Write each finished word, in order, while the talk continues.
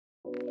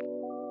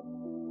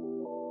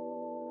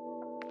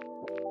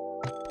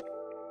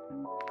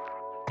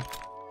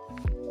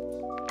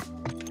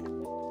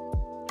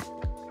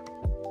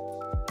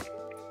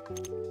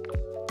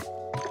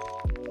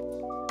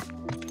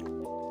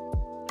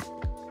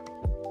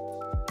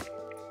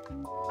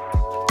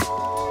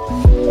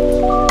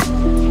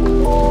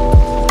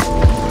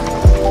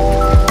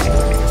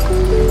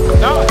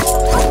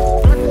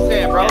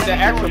the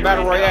actual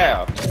battle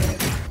royale.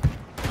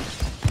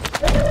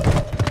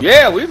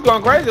 Yeah, we was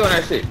going crazy on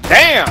that shit.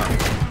 Damn.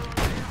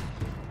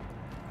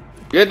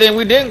 Good thing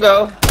we didn't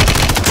go.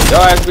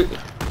 Y'all ass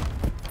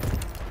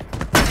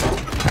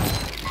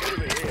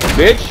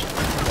bitch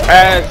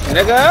ass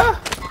nigga.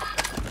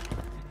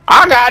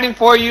 I got him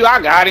for you. I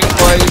got him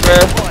for you, bro.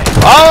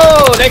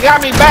 Oh, they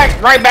got me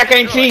back. Right back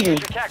ain't cheating.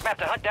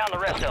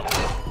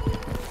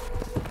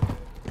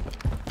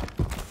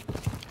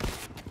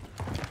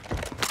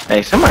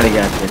 Hey, somebody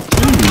got the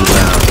TV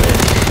loud.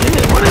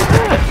 Shit, what is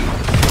that?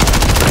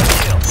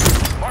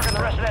 Marking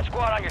the rest of that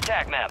squad on your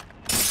tac map.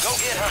 Go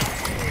get her.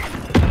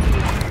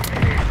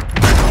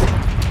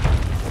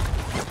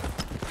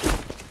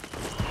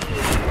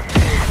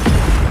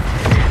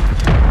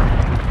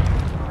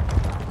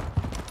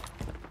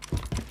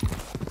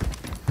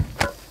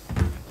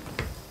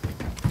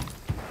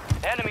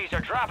 Enemies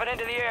are dropping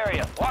into the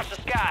area. Watch the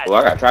skies.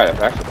 Well, I gotta try that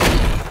faster.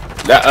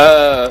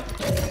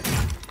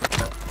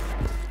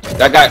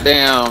 That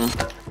goddamn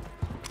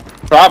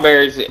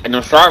strawberries and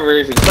the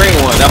strawberries and cream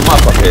one. That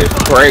motherfucker is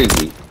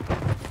crazy.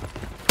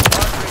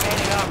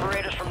 Remaining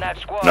operators from that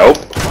squad. Nope.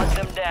 Hunt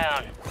them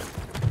down.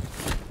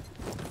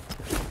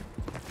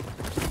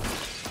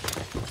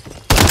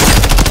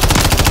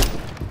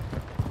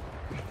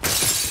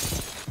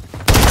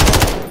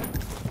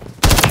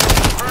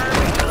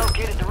 We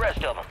located the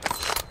rest of them.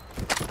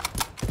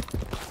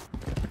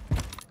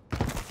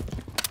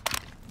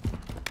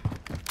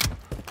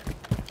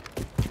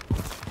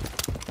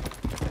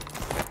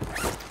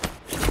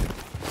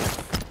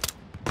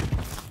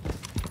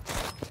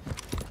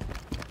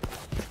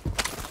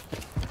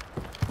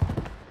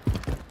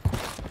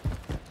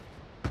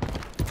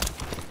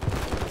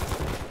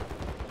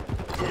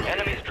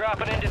 Enemies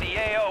dropping into the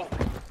AO.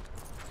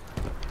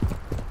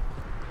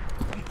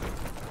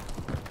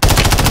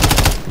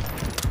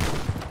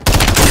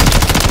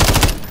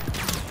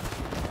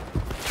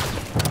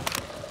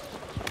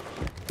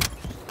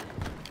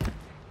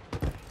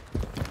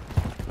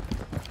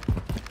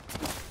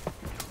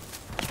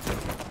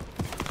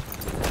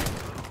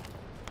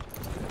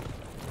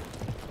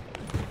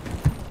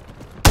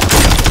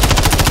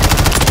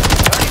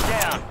 Target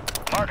down.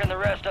 Marking the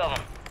rest of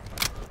them.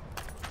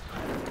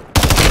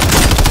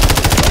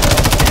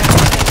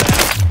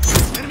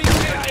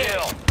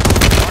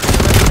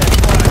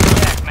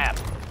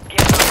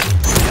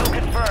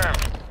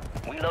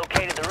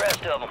 Located the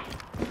rest of them.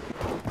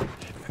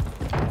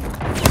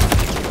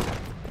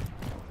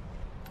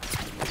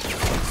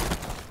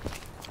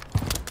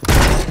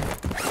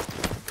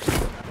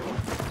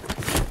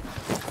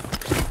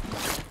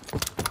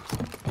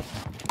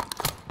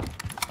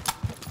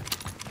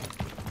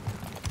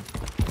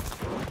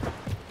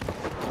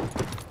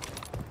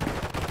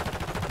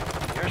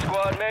 Your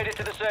squad made it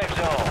to the safe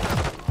zone.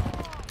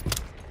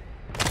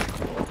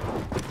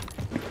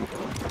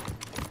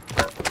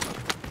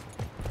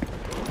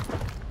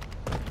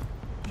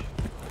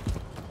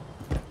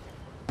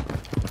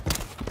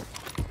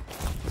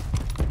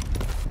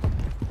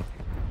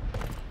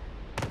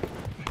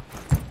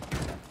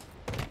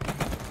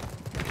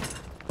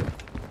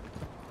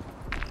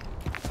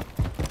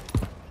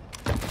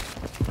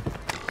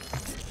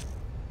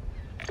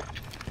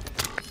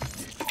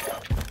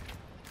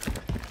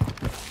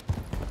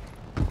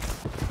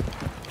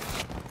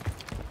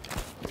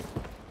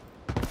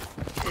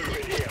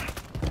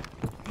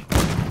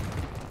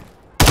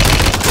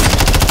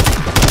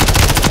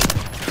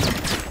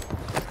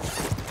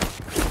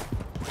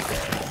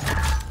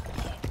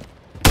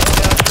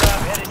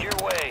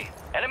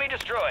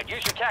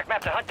 Use your tac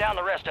map to hunt down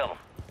the rest of them.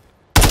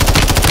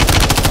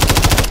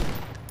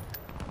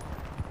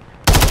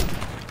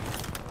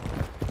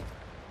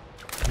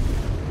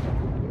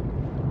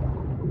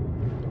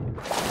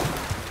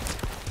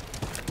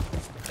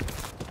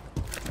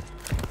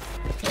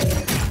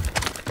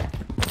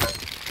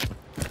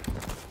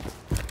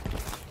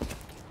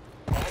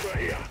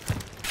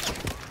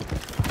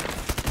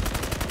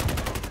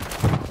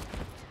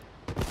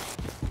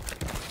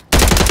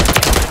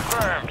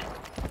 Confirmed.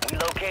 We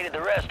located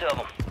the rest of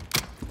them.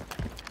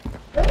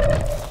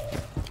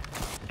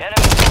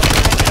 Enemy forces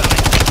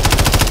incoming.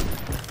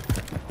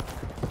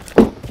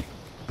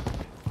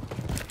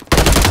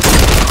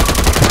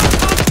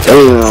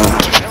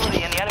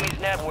 Ability in the enemy's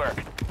network.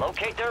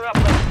 Locate their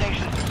uplink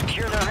stations and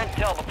secure their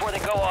intel before they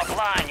go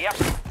offline. Yep.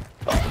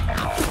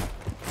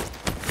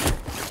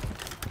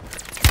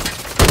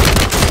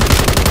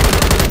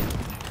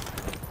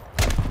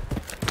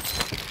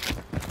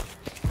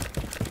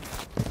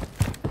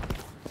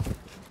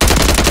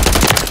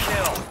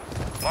 Kill.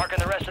 Marking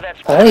the rest of that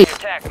squad on your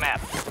attack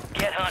map.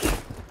 Get hunting.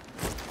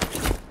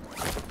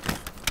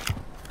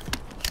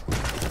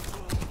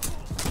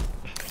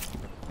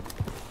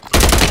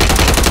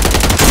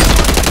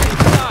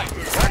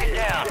 Target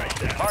down.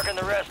 Marking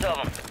the rest of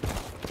them.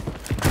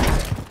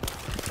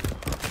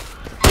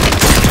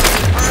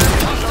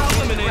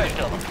 Eliminated. The rest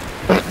of them.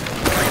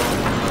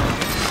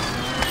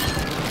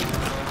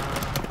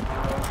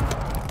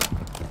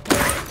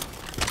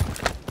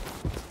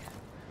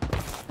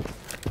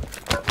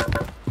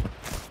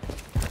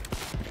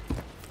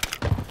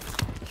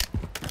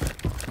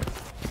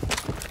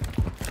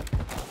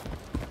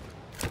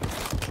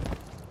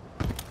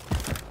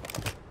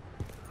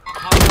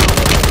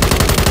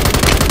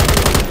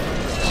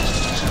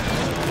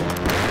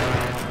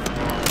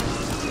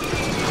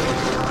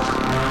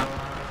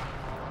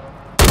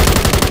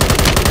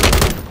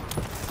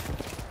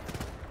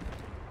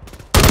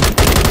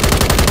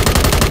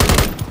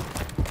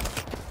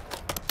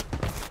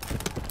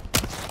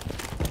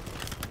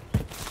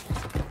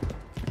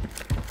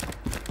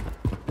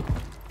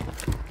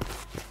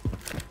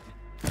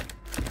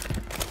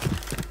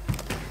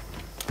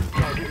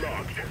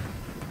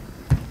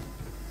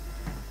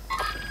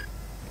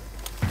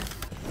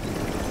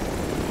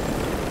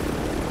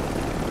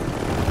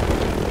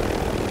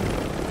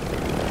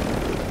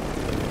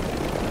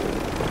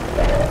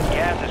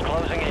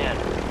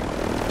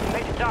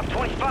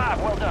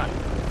 5, well done.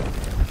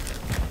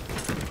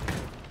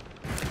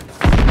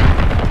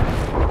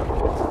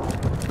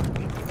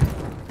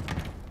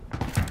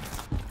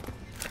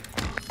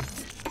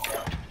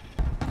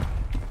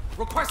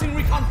 Requesting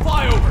recon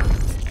flyover.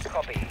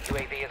 Copy.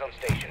 UAV is on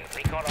station.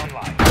 Recon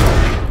online.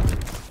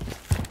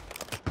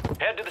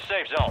 Head to the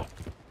safe zone.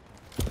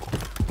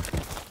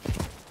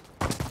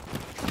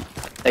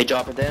 They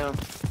drop it down.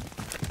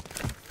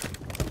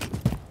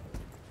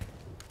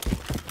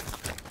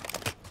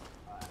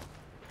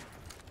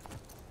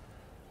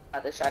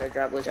 Other side of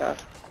drop was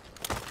off.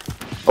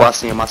 Oh, I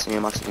see him, I see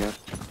him, I see him.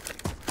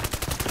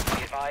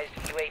 Be advised,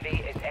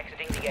 UAV is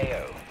exiting the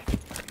AO.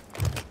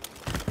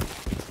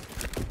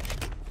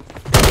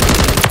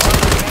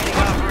 Remaining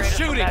operators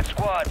from that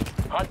squad.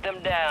 Hunt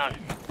them down.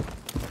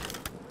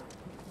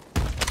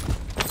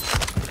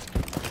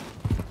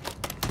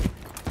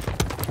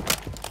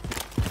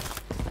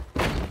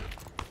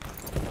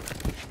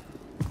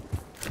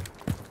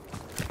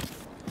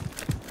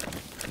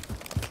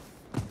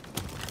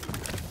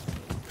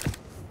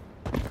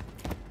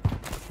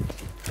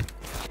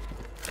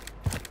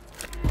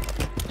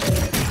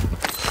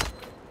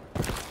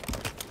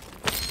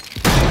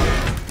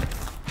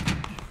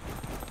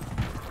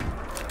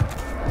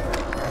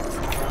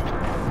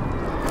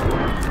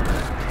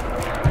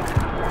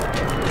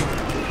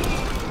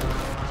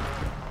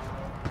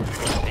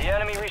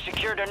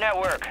 Secured their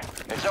network.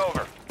 It's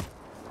over.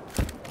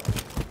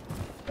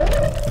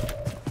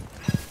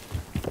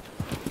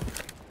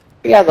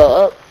 We gotta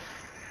go up.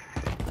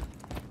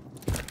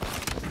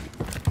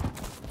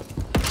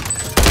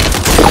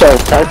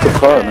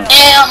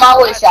 Damn, I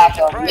wish I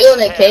could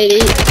unit,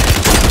 Katie.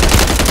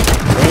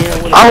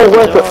 I was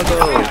with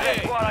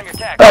Squad on your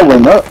tack. that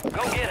went up. Go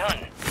get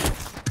hunting.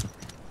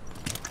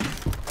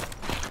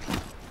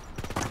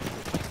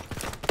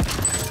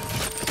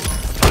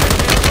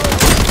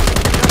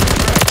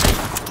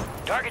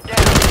 Target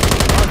down.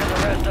 Marking the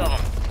rest of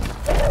them.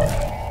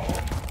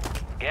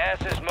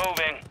 Gas is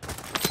moving.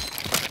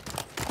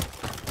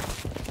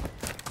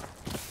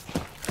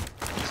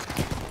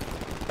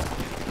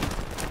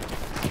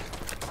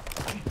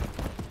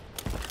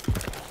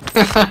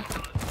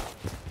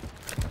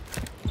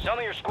 Some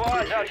of your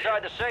squads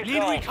outside the safe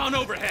Need zone. recon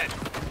overhead.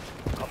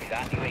 Copy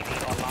that. UAV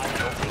online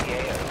and opening the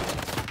AO.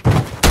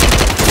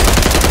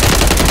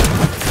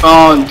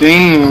 Oh,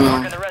 damn.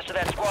 Marking the rest of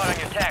that squad on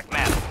your tack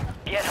map.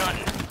 Get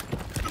hunting.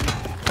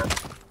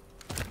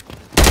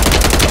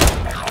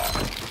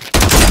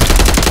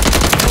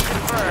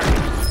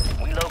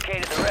 Confirmed. We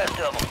located the rest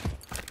of them.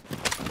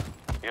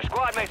 Your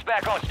squad mates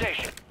back on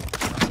station.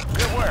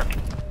 Good work.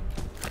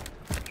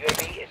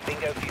 UAV is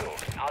bingo fueled.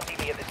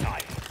 RTB at this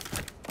time.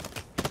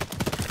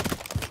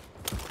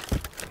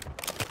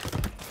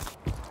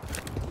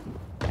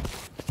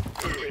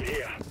 Moving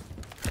here.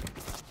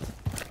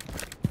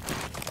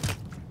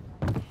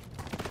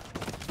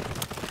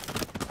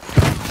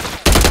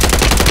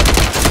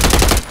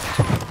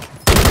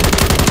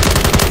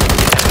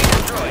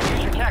 Destroyed.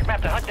 Use your tac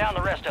map to hunt down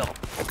the rest of them.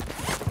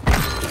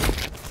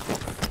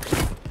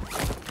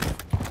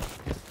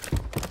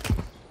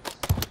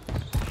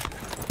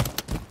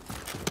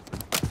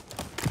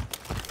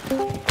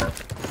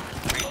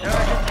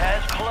 Resurgence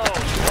has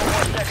closed. No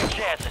more second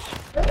chances.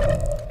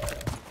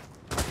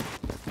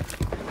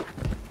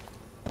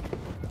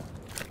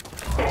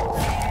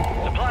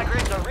 Supply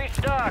crates are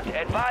restocked.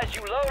 Advise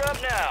you load up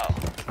now.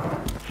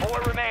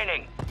 4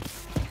 remaining.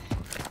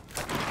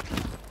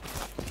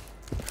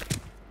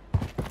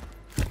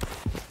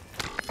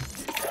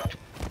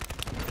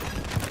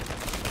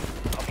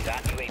 Copy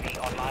that. UAV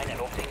online and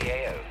orbiting the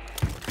AO.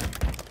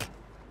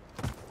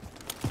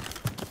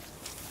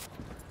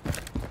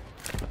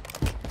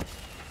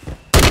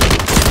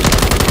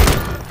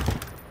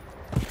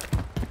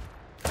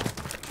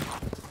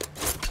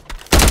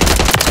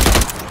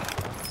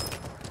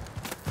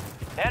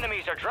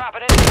 Enemies are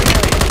dropping into the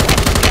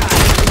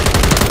area.